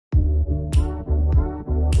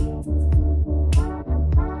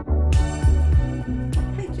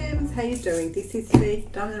you doing? This is the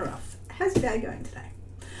Diamond in the Rough. How's your day going today?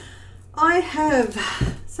 I have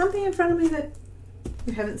something in front of me that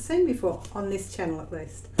you haven't seen before on this channel, at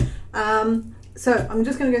least. So I'm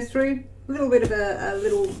just going to go through a little bit of a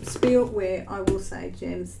little spiel where I will say,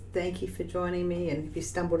 Gems, thank you for joining me, and if you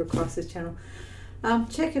stumbled across this channel,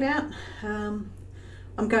 check it out. I'm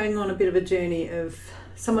going on a bit of a journey of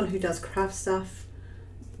someone who does craft stuff,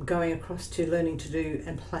 going across to learning to do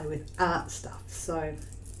and play with art stuff. So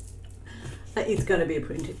it's going to be a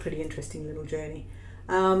pretty interesting little journey.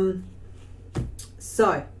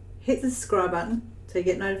 So hit the subscribe button so you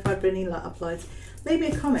get notified for any uploads. Leave me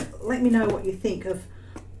a comment. Let me know what you think of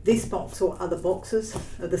this box or other boxes,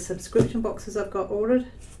 of the subscription boxes I've got ordered,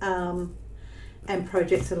 and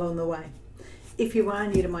projects along the way. If you are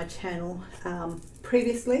new to my channel,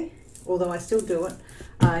 previously, although I still do it,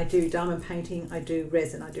 I do diamond painting, I do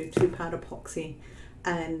resin, I do 2-part epoxy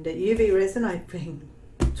and UV resin. I've been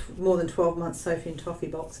more than 12 months Sophie and Toffee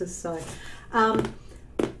boxes, so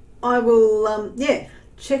I will yeah,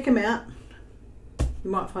 check them out. You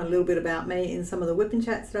might find a little bit about me in some of the whipping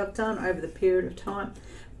chats that I've done over the period of time,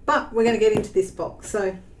 but we're going to get into this box,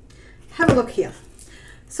 so have a look here.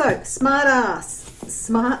 So smart art.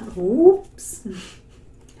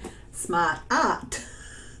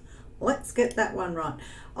 Let's get that one right.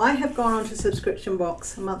 I have gone on to subscription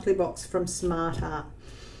box, a monthly box from Smart Art.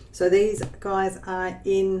 So these guys are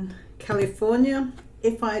in California.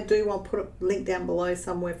 If I do, I'll put a link down below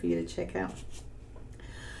somewhere for you to check out.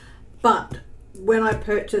 But when I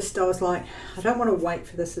purchased, I was like, I don't want to wait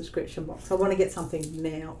for the subscription box. I want to get something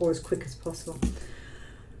now or as quick as possible.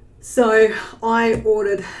 So I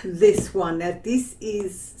ordered this one. Now this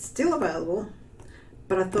is still available,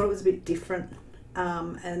 but I thought it was a bit different.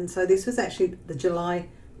 And so this was actually the July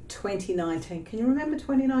 2019. Can you remember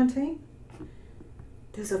 2019?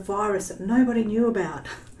 There's a virus that nobody knew about.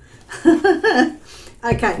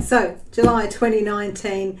 Okay, so July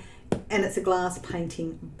 2019, and it's a glass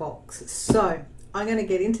painting box. So I'm going to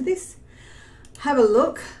get into this. Have a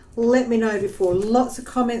look. Let me know before. Lots of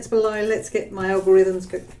comments below. Let's get my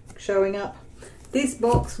algorithms showing up. This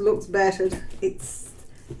box looks battered. It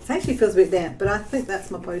actually feels a bit damp, but I think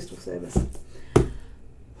that's my postal service.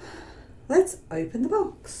 Let's open the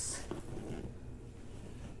box.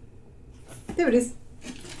 There it is.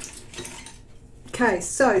 Okay,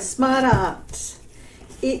 so Smart Art.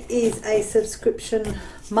 It is a subscription,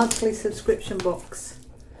 monthly subscription box.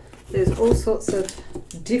 There's all sorts of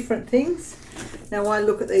different things. Now I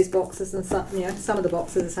look at these boxes and some, you know, some of the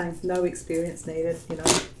boxes are saying no experience needed, you know.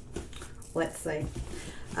 Let's see.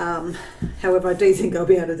 However, I do think I'll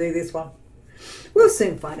be able to do this one. We'll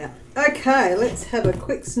soon find out. Okay, let's have a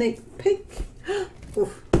quick sneak peek.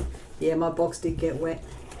 Oof. Yeah, my box did get wet.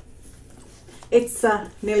 It's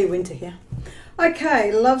nearly winter here.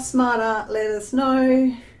 Okay, love Smart Art, let us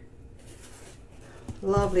know.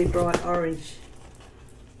 Lovely bright orange.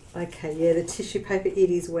 Okay, yeah, the tissue paper, it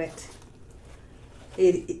is wet.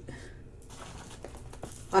 I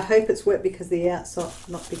hope it's wet because of the outside,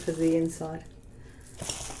 not because of the inside.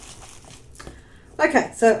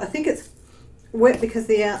 Okay, so I think it's wet because of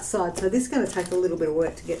the outside, so this is going to take a little bit of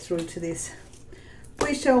work to get through to this.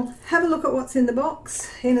 We shall have a look at what's in the box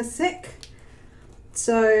in a sec.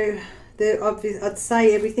 So I'd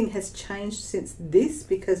say everything has changed since this,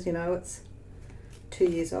 because you know it's 2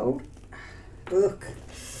 years old. Look,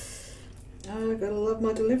 oh, gotta love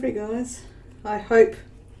my delivery, guys. I hope.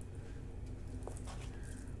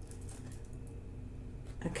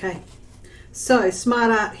 Okay, so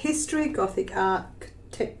Smart Art history, Gothic art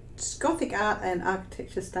and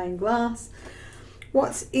architecture stained glass.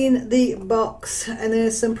 What's in the box? And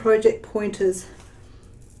there's some project pointers.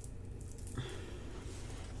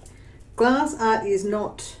 GlasArt is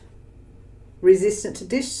not resistant to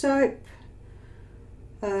dish soap.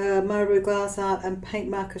 MARABU GlasArt and paint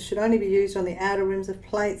markers should only be used on the outer rims of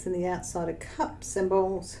plates and the outside of cups and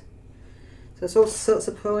bowls. So it's all sorts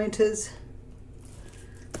of pointers.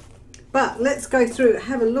 But let's go through,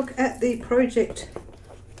 have a look at the project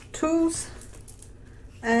tools.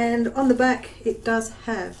 And on the back it does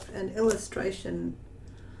have an illustration.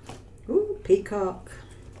 Ooh, peacock.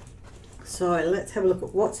 So let's have a look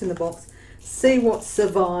at what's in the box, see what's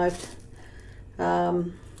survived.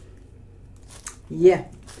 Yeah,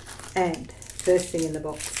 and first thing in the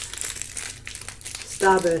box,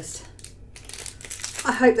 Starburst.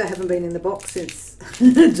 I hope they haven't been in the box since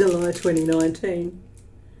July 2019.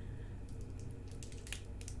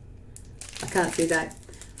 I can't see that.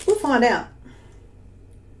 We'll find out.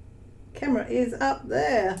 Camera is up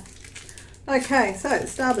there. Okay, so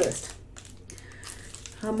Starburst.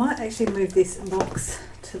 I might actually move this box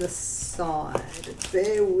to the side.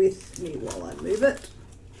 Bear with me while I move it.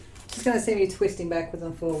 Just going to see me twisting backwards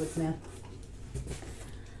and forwards now.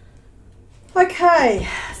 Okay,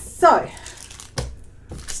 so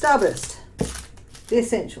Starburst, the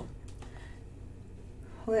essential.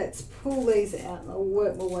 Let's pull these out and I'll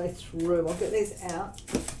work my way through. I'll get these out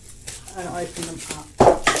and open them up.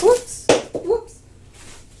 Whoops, whoops.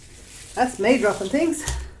 That's me dropping things.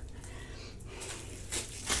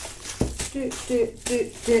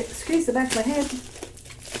 Excuse the back of my head.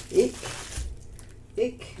 Ick,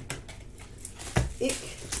 ick, ick.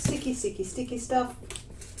 Sticky, sticky, sticky stuff.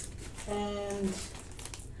 And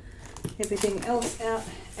everything else out.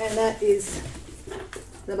 And that is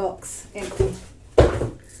the box empty.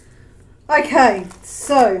 Okay,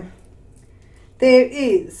 so there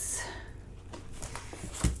is,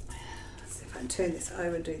 let's see if I can turn this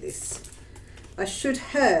over and do this. I should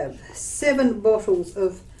have 7 bottles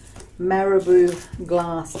of MARABU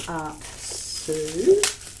GlasArt. So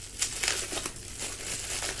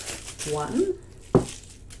 1,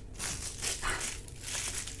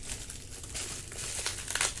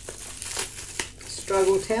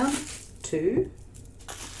 'Struggletown, 2,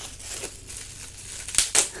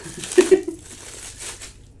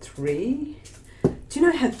 3. Do you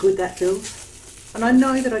know how good that feels? And I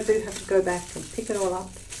know that I do have to go back and pick it all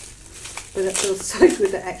up, but it feels so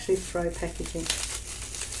good to actually throw packaging.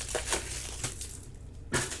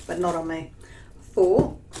 But not on me.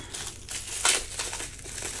 4,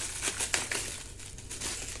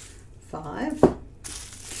 5,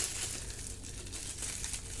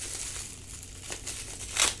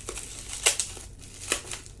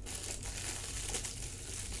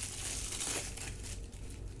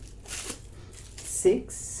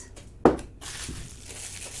 6, 'I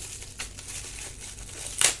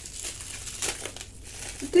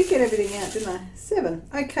did get everything out, didn't I? 7.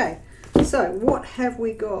 Okay, so what have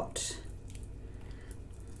we got?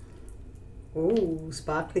 Oh,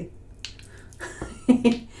 sparkly.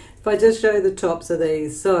 If I just show the tops of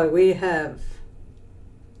these, so we have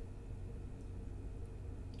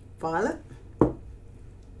violet,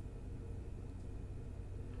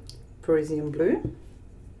 Parisian blue,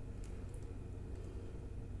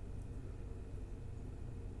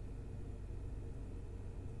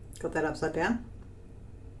 got that upside down,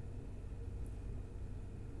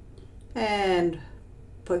 and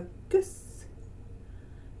focus,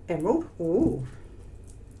 emerald. Ooh.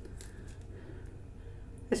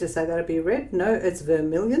 Let's just say that'd be red. No, it's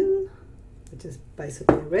vermilion, which is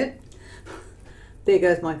basically red. There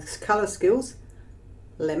goes my colour skills.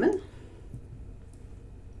 Lemon,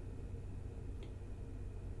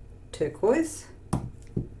 turquoise,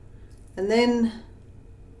 and then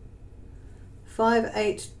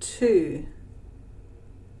 582,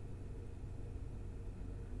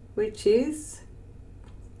 which is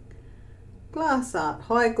GlasArt,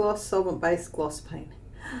 high gloss solvent based gloss paint.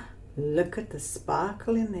 Look at the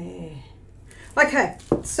sparkle in there. Okay,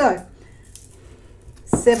 so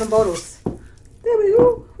 7 bottles. There we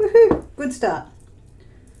go. Woohoo! Good start.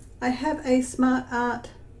 I have a Smart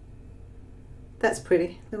Art. That's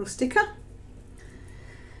pretty little sticker.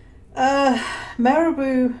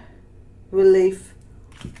 MARABU Relief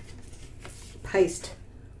Paste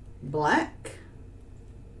Black.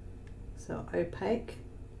 So opaque.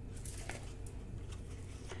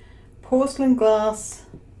 Porcelain glass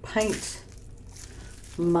paint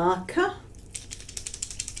marker.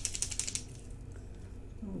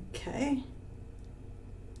 Okay.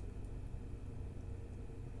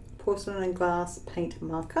 Porcelain and glass paint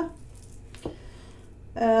marker.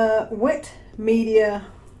 Wet media.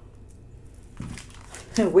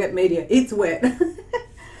 Wet media. It's wet.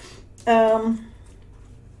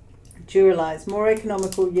 DURA-LAR, more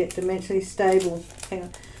economical yet dimensionally stable. Hang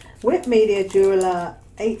on. Wet media DURA-LAR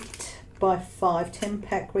 8x5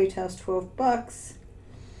 10-pack retails $12.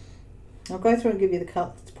 I'll go through and give you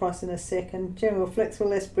the price in a second. General flexible,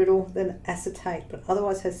 less brittle than acetate, but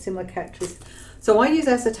otherwise has similar characteristics. So I use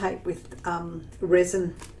acetate with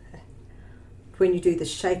resin when you do the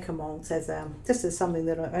shaker molds, as just as something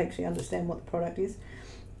that I actually understand what the product is.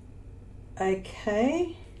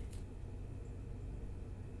 Okay.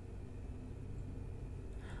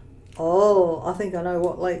 Oh, I think I know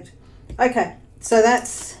what leaked. Okay, so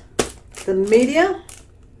that's the media.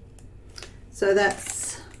 So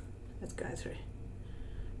that's, let's go through.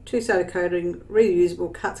 2-sided coating,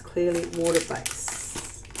 reusable, cuts clearly,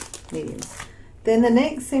 water-based, mediums. Then the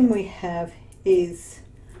next thing we have is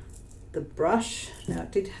the brush. Now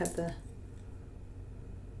it did have the,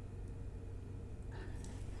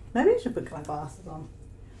 maybe I should put my glasses on.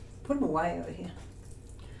 Put them away over here.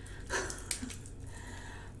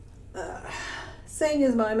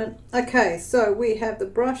 Seniors moment. Okay, so we have the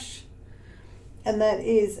brush, and that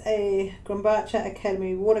is a GRUMBACHER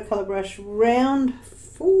Academy watercolor brush, round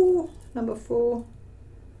 4, number 4.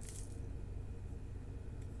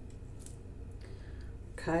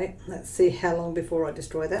 Okay, let's see how long before I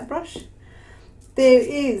destroy that brush. There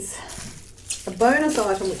is a bonus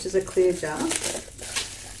item, which is a clear jar.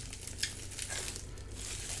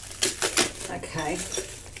 Okay.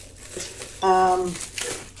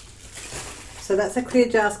 So that's a clear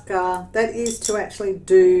jar scar. That is to actually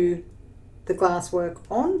do the glass work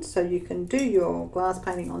on, so you can do your glass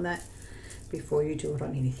painting on that before you do it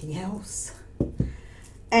on anything else.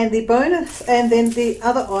 And the bonus, and then the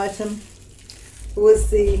other item was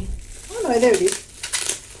the, oh no, there it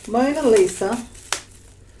is, Mona Lisa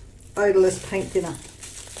odorless paint thinner.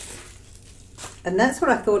 And that's what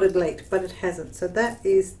I thought had leaked, but it hasn't. So that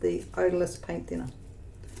is the odorless paint thinner.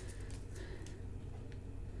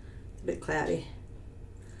 It's a bit cloudy,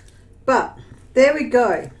 but there we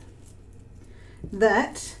go.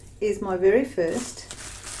 That is my very first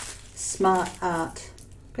Smart Art.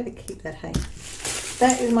 Better keep that, hey.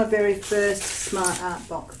 That is my very first Smart Art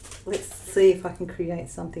box. Let's see if I can create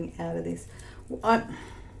something out of this.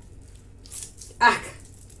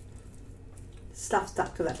 Stuff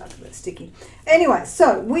stuck to that, that's a bit sticky. Anyway,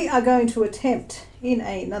 so we are going to attempt in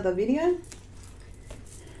another video.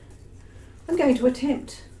 I'm going to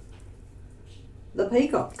attempt the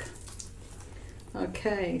peacock.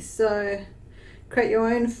 Okay, so create your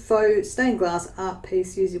own faux stained glass art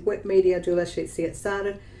piece. Use your wet media jeweler sheets to get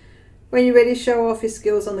started. When you're ready, show off your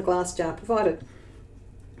skills on the glass jar provided.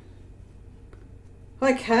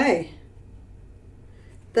 Okay,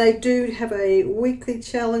 they do have a weekly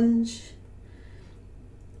challenge,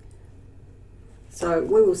 so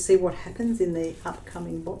we will see what happens in the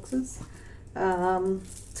upcoming boxes. So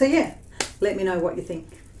yeah, let me know what you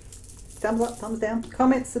think. Thumbs up, thumbs down,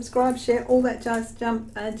 comment, subscribe, share, all that jazz.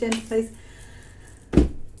 Jen, please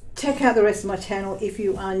check out the rest of my channel if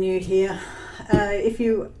you are new here. If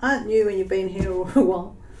you aren't new and you've been here a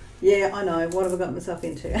while, yeah, I know, what have I got myself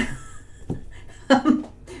into?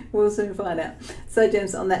 We'll soon find out. So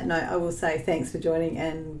gems, on that note, I will say thanks for joining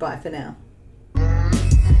and bye for now.